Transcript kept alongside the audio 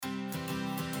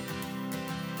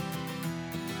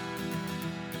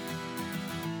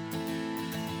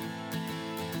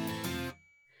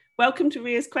Welcome to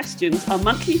Ria's Questions, our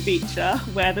monthly feature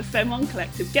where the Fem1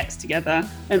 Collective gets together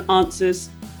and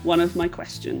answers one of my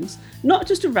questions. Not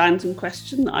just a random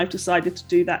question that I've decided to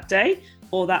do that day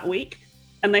or that week,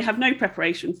 and they have no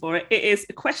preparation for it. It is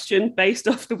a question based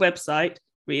off the website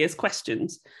Ria's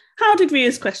Questions. How did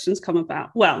Ria's Questions come about?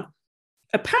 Well,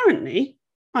 apparently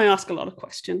I ask a lot of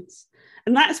questions,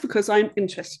 and that is because I'm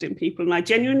interested in people and I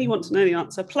genuinely want to know the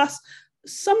answer. Plus,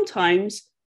 sometimes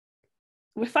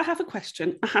if I have a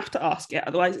question, I have to ask it.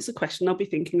 Otherwise, it's a question I'll be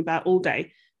thinking about all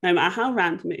day, no matter how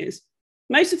random it is.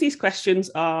 Most of these questions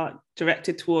are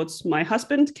directed towards my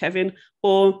husband, Kevin,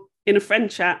 or in a friend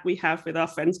chat we have with our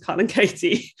friends, Carl and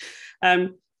Katie.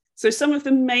 So some of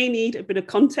them may need a bit of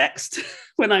context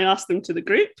when I ask them to the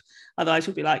group. Otherwise,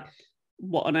 you'll be like,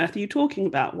 what on earth are you talking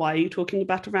about? Why are you talking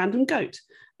about a random goat?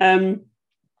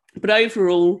 But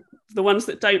overall, the ones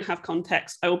that don't have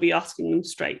context, I will be asking them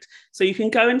straight. So you can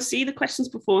go and see the questions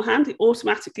beforehand.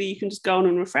 Automatically, you can just go on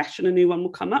and refresh and a new one will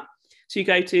come up. So you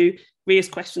go to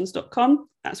riasquestions.com.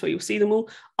 That's where you'll see them all.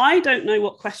 I don't know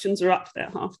what questions are up there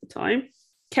half the time.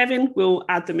 Kevin will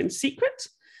add them in secret.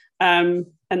 And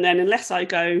then unless I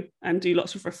go and do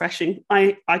lots of refreshing,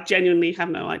 I genuinely have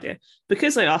no idea.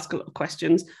 Because I ask a lot of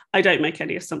questions, I don't make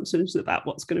any assumptions about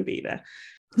what's going to be there.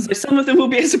 So some of them will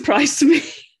be a surprise to me.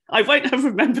 I won't have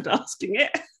remembered asking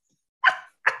it.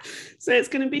 So it's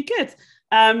going to be good.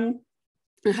 I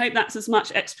hope that's as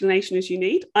much explanation as you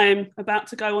need. I am about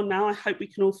to go on now. I hope we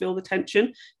can all feel the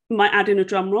tension. I might add in a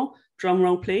drum roll. Drum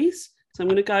roll, please. So I'm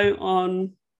going to go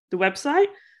on the website,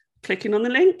 clicking on the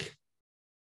link.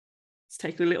 It's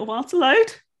taking a little while to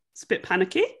load. It's a bit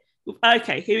panicky.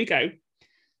 Okay, here we go.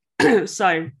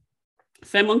 So,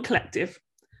 Fem1 Collective,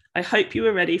 I hope you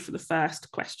are ready for the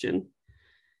first question.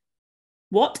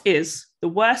 What is the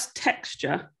worst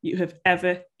texture you have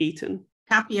ever eaten?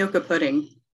 Tapioca pudding.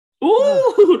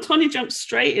 Ooh, Tonya jumped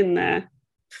straight in there.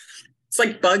 It's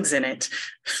like bugs in it.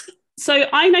 So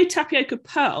I know tapioca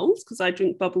pearls because I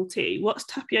drink bubble tea. What's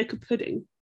tapioca pudding?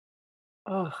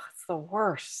 Oh, it's the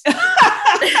worst.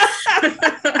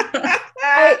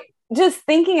 Just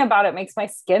thinking about it makes my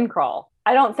skin crawl.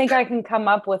 I don't think I can come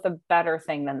up with a better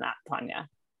thing than that, Tonya,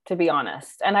 to be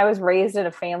honest. And I was raised in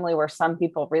a family where some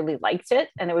people really liked it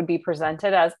and it would be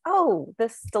presented as, oh,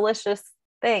 this delicious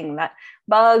thing, that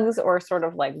bugs or sort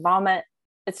of like vomit.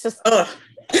 It's just a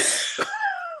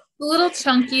little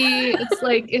chunky. It's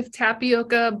like if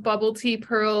tapioca bubble tea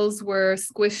pearls were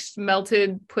squished,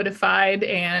 melted, pudified,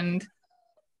 and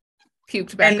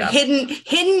puked back up.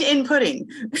 Hidden in pudding.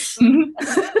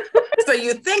 So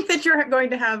you think that you're going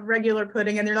to have regular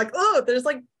pudding and they're like, oh, there's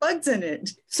like bugs in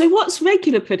it. So what's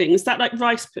regular pudding? Is that like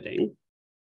rice pudding?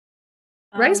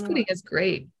 Rice pudding is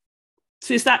great.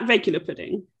 So is that regular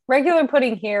pudding? Regular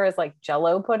pudding here is like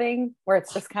Jell-O pudding, where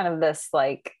it's just kind of this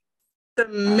like the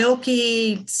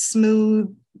milky,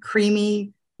 smooth,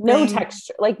 creamy, no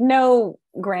texture, like no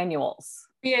granules.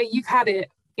 Yeah, you've had it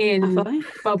in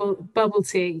bubble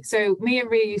tea. So me and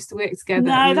Ria used to work together.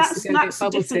 No, that's a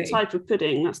different type of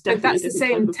pudding. That's definitely that's the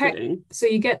same pudding. So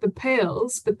you get the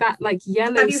pearls, but that like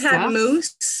yellow Have you had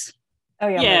mousse? Oh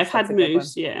yeah, I've had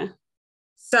mousse. Yeah.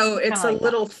 So it's a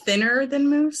little thinner than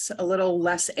mousse, a little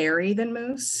less airy than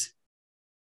mousse.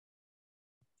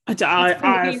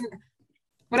 Absolutely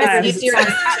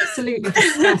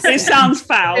disgusting. It sounds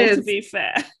foul, to be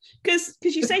fair. Because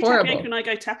you say tapioca and I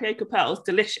go tapioca pearls,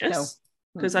 delicious.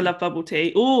 Because I love bubble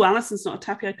tea. Oh, Alison's not a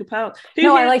tapioca pearl.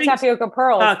 No, I like tapioca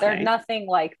pearls. Okay. They're nothing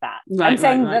like that. Right, I'm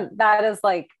saying that is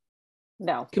like,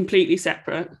 no. Completely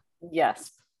separate.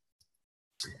 Yes.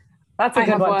 That's a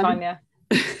good one, Tonya.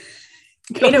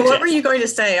 What were you going to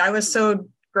say? I was so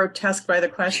grotesque by the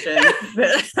question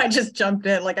that I just jumped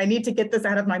in. Like, I need to get this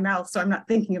out of my mouth, so I'm not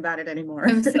thinking about it anymore.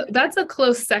 That's a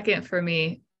close second for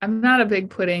me. I'm not a big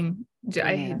pudding.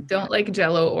 I don't like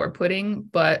Jell-O or pudding,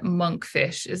 but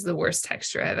monkfish is the worst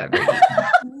texture I've ever eaten.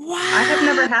 Wow. I have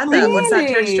never had that. Really? What's that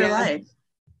texture like?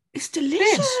 It's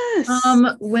delicious.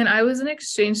 When I was an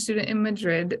exchange student in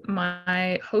Madrid,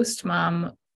 my host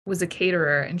mom was a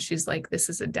caterer and she's like, this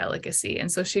is a delicacy.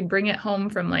 And so she'd bring it home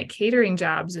from like catering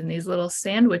jobs and these little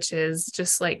sandwiches,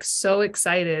 just like so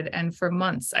excited. And for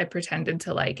months I pretended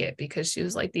to like it because she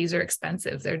was like, these are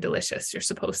expensive. They're delicious. You're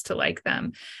supposed to like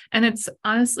them. And it's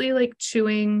honestly like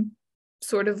chewing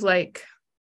sort of like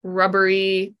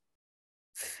rubbery,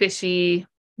 fishy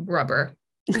rubber.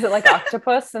 Is it like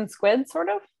octopus and squid sort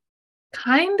of?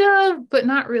 Kind of, but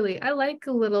not really. I like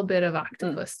a little bit of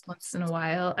octopus once in a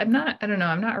while. I'm not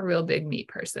a real big meat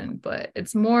person, but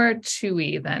it's more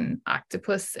chewy than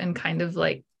octopus and kind of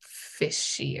like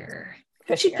fishier.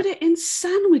 But you put it in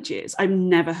sandwiches. I've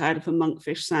never heard of a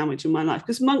monkfish sandwich in my life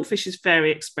because monkfish is very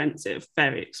expensive,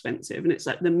 and it's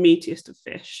like the meatiest of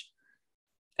fish.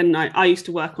 And I used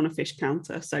to work on a fish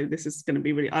counter, so this is going to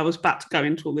be really. I was about to go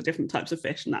into all the different types of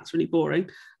fish, and that's really boring.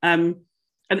 And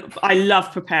I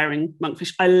love preparing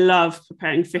monkfish. I love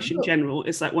preparing fish in general.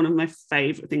 It's like one of my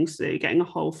favorite things to do. Getting a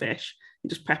whole fish and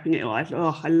just prepping it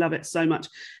all. I love it so much.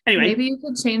 Anyway, maybe you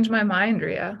could change my mind,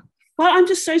 Ria. Well, I'm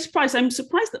just so surprised. I'm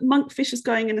surprised that monkfish is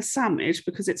going in a sandwich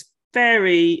because it's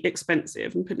very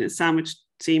expensive and putting it in a sandwich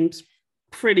seems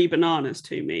pretty bananas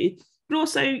to me. But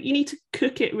also you need to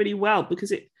cook it really well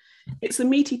because it's a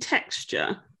meaty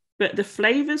texture, but the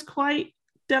flavor's quite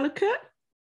delicate.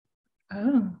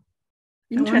 Oh,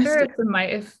 I wonder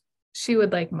if she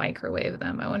would like microwave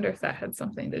them. I wonder if that had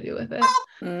something to do with it.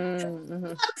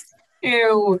 Mm-hmm.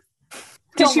 Ew.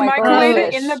 Did she microwave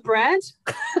it in the bread?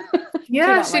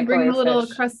 Yeah, she'd bring a little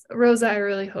crust. Rosa, I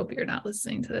really hope you're not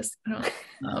listening to this.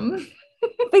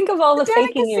 Think of all the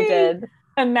faking you did,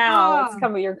 and now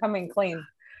you're coming clean.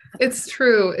 It's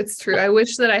true. I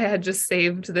wish that I had just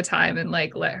saved the time and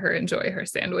like let her enjoy her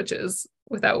sandwiches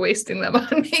without wasting them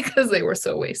on me because they were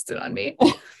so wasted on me.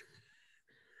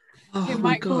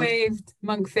 Microwaved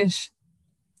monkfish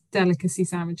delicacy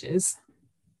sandwiches.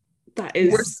 That is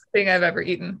the worst thing I've ever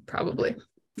eaten, probably.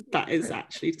 That is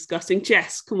actually disgusting.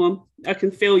 Jess, come on. I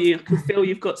can feel you. I can feel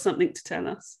you've got something to tell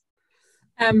us.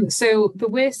 So the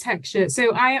worst texture.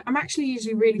 So I'm actually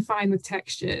usually really fine with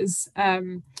textures.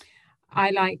 I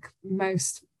like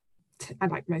most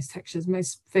textures,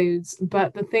 most foods,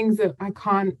 but the things that I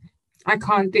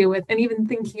can't deal with, and even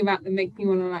thinking about them make me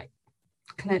want to like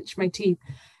clench my teeth,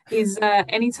 is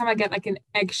anytime I get like an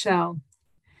eggshell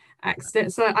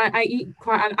accident. So I eat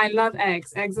I love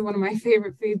eggs. Eggs are one of my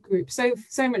favorite food groups. So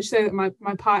much so that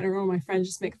my partner or all my friends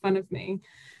just make fun of me.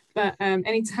 But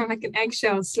anytime like an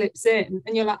eggshell slips in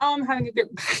and you're like, oh, I'm having a good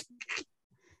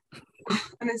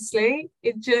honestly,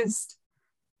 it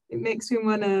makes me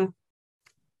want to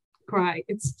cry.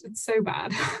 It's so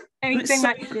bad. Anything so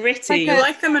like gritty. You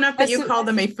like them enough that you call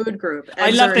them a food group.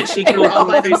 I love that she called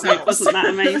them a food group. Wasn't that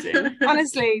amazing?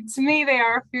 Honestly, to me, they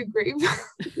are a food group.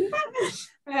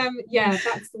 Yeah,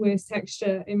 that's the worst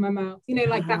texture in my mouth. You know,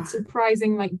 like that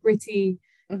surprising, like gritty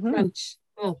crunch.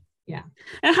 Oh, yeah.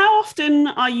 And how often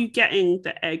are you getting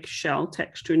the eggshell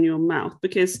texture in your mouth?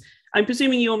 Because I'm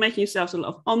presuming you're making yourselves a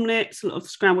lot of omelets, a lot of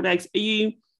scrambled eggs. Are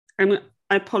you?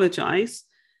 I apologise.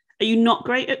 Are you not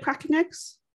great at cracking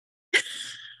eggs?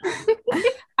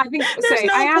 I think there's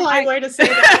no polite way to say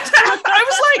that. I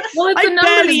was like, I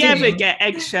barely ever get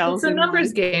eggshells. It's a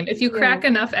numbers game. If you crack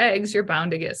enough eggs, you're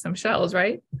bound to get some shells,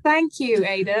 right? Thank you,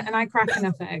 Ada. And I crack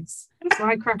enough eggs. So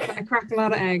I crack a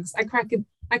lot of eggs. I crack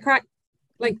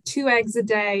like 2 eggs a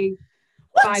day,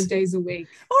 5 days a week.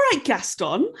 All right,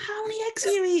 Gaston, how many eggs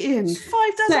are you eating?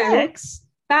 5 dozen eggs?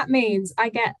 That means I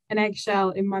get an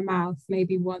eggshell in my mouth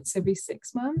maybe once every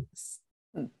 6 months.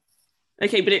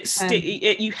 Okay, but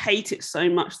you hate it so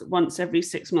much that once every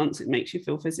 6 months it makes you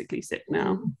feel physically sick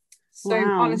now. So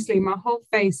honestly, my whole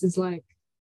face is like,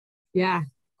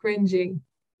 cringy,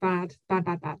 bad.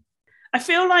 I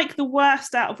feel like the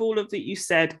worst out of all of that you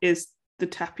said is the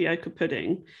tapioca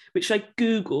pudding, which I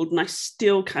Googled and I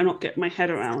still cannot get my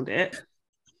head around it.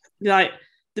 Like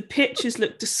the pictures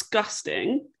look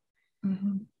disgusting.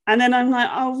 Mm-hmm. And then I'm like,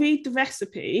 I'll read the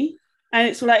recipe. And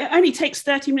it's like, it only takes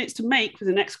 30 minutes to make with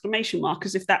an exclamation mark,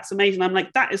 as if that's amazing. I'm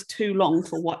like, that is too long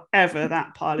for whatever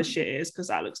that pile of shit is, because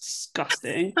that looks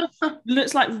disgusting. It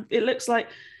looks like,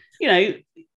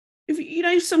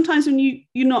 sometimes when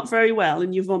you're not very well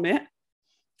and you vomit,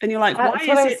 and you're like, why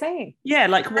is it? Saying. Yeah,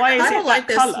 like, why is it that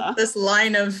color? This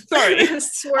line of sorry,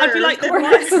 I'd be like,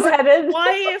 why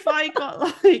if I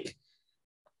got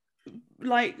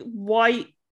like white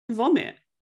vomit?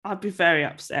 I'd be very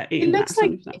upset. It looks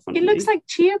like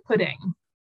chia pudding.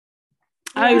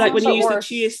 Oh, like when you use the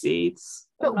chia seeds.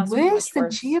 But where's the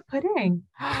chia pudding?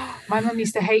 My mum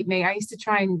used to hate me. I used to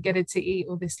try and get her to eat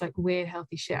all this like weird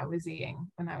healthy shit I was eating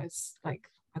when I was like,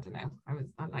 I don't know.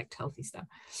 I liked healthy stuff.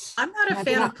 I'm not a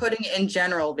fan of pudding in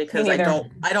general because I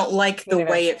don't like the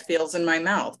way it feels in my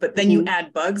mouth. But then you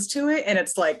add bugs to it, and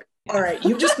it's like, all right,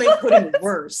 you just made pudding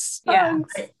worse. Yeah,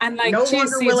 and like no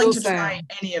longer willing to try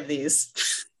any of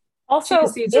these. Also,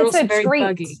 it's a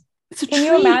treat. Can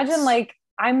you imagine, like,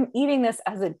 I'm eating this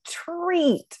as a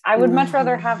treat? I would much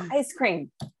rather have ice cream.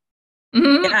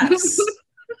 Yes.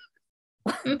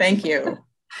 Thank you.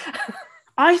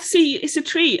 I see. It's a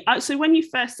treat. So when you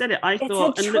first said it, I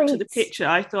thought, and looked at the picture,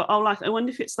 I thought, I wonder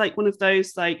if it's like one of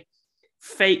those like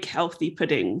fake healthy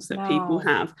puddings that No. people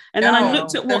have. And then I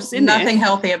looked at what's There's in nothing it.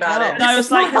 healthy about it. And I was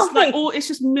It's like, not it's like, healthy. oh, it's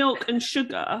just milk and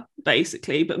sugar,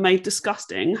 basically, but made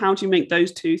disgusting. How do you make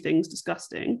those two things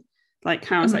disgusting? Like,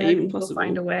 how is that even We'll possible?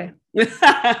 find a way.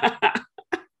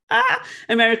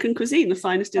 American cuisine, the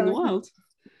finest in the world.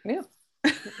 Yeah.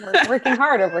 We're working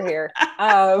hard over here.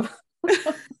 Wow.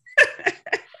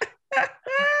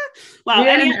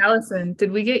 Rhea and Allison,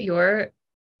 did we get your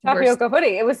Tapioca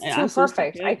pudding. It was Yeah, too so it's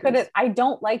perfect. tapioca. I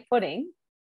don't like pudding.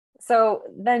 So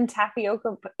then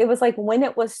tapioca, it was like when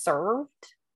it was served,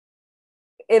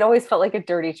 it always felt like a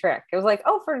dirty trick. It was like,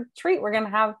 oh, for a treat, we're going to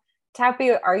have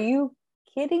tapioca. Are you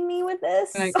kidding me with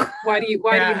this? Like, why do you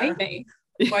hate me?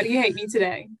 Why do you hate me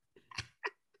today?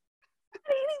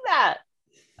 Eating that.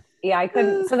 Yeah, I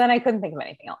couldn't. So then I couldn't think of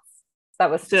anything else. That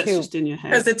was So it's too just in your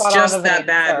head. Because it's spot just on that vein.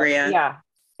 bad, So, Rhea. Yeah.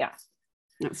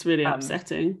 That's really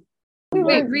upsetting.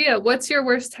 Wait, Rhea, what's your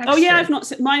worst texture? Oh yeah, I've not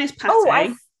said mine is pate. Oh,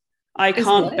 I Is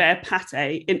can't what? bear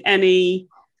pate in any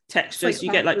textures. Like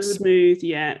you get like food. smooth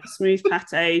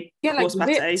pate, Yeah, like coarse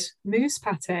pate. whipped mousse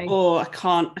pate. Or I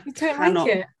can't. You don't cannot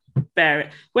like it. bear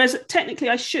it. Whereas technically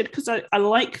I should, because I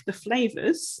like the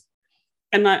flavors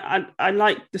and I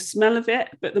like the smell of it.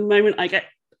 But the moment I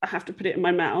have to put it in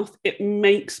my mouth, it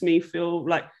makes me feel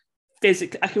like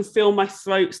physically, I can feel my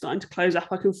throat starting to close up.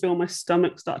 I can feel my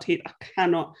stomach start to heat. I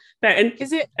cannot bear it.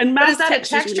 Is it? And But mouth is that a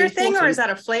texture is texture really thing or important. is that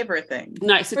a flavor thing?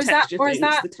 No, it's a Or is that- texture or is thing.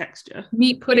 It's that- the texture.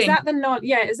 meat pudding. Is that the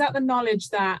knowledge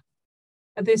that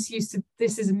this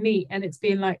is meat and it's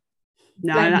being like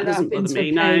No, blended that doesn't up bother into a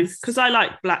me. No, paste? because I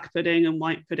like black pudding and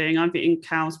white pudding. I've eaten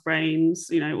cow's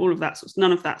brains, all of that.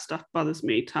 None of that stuff bothers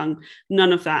me. Tongue,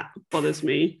 none of that bothers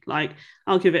me. Like,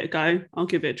 I'll give it a go. I'll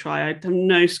give it a try. I have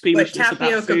no But squeamishness about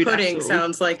tapioca food pudding at all.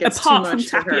 sounds like it's Apart too from much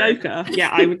for her. tapioca, yeah,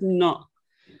 I would not.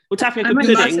 Well, tapioca I'm a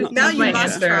pudding. massive- not Now That's you my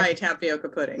must answer. try tapioca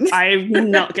pudding.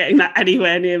 I'm not getting that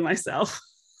anywhere near myself,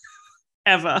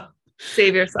 ever.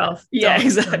 Save yourself. Yeah, Don't.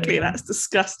 exactly. That's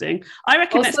disgusting. I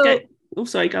reckon let's Also- get. Oh,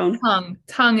 sorry, go on.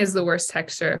 Tongue is the worst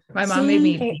texture. My mom made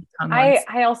me eat tongue once.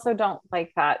 I also don't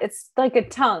like that. It's like a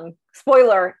tongue.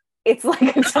 Spoiler, it's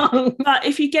like a tongue. But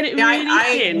if you get it Yeah, really I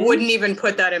thin, wouldn't even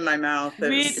put that in my mouth.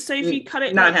 really, It's so if you cut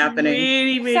it not like happening.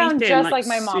 really, really sound thin, just like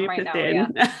my mom super right now,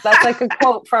 thin. That's like a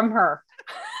quote from her.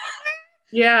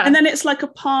 Yeah. And then it's like a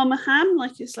Parma ham,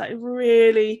 like it's like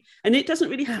really, and it doesn't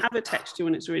really have a texture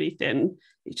when it's really thin.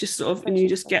 It's just sort of, and you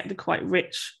just get the quite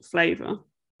rich flavor.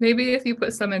 Maybe if you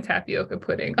put some in tapioca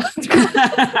pudding.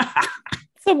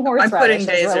 Some My horseradish pudding is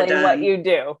days are really done. what you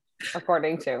do,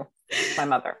 according to my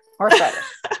mother. Horseradish.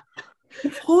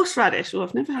 Horseradish. Oh,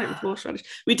 I've never had it with horseradish.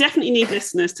 We definitely need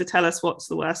listeners to tell us what's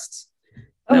the worst.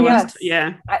 Oh, the yes. worst.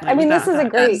 Yeah. I mean, this is a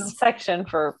great that's- section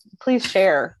for please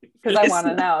share because I want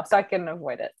to know so I can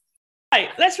avoid it. Right,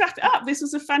 let's wrap it up. This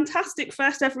was a fantastic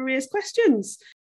first ever Rhea's questions.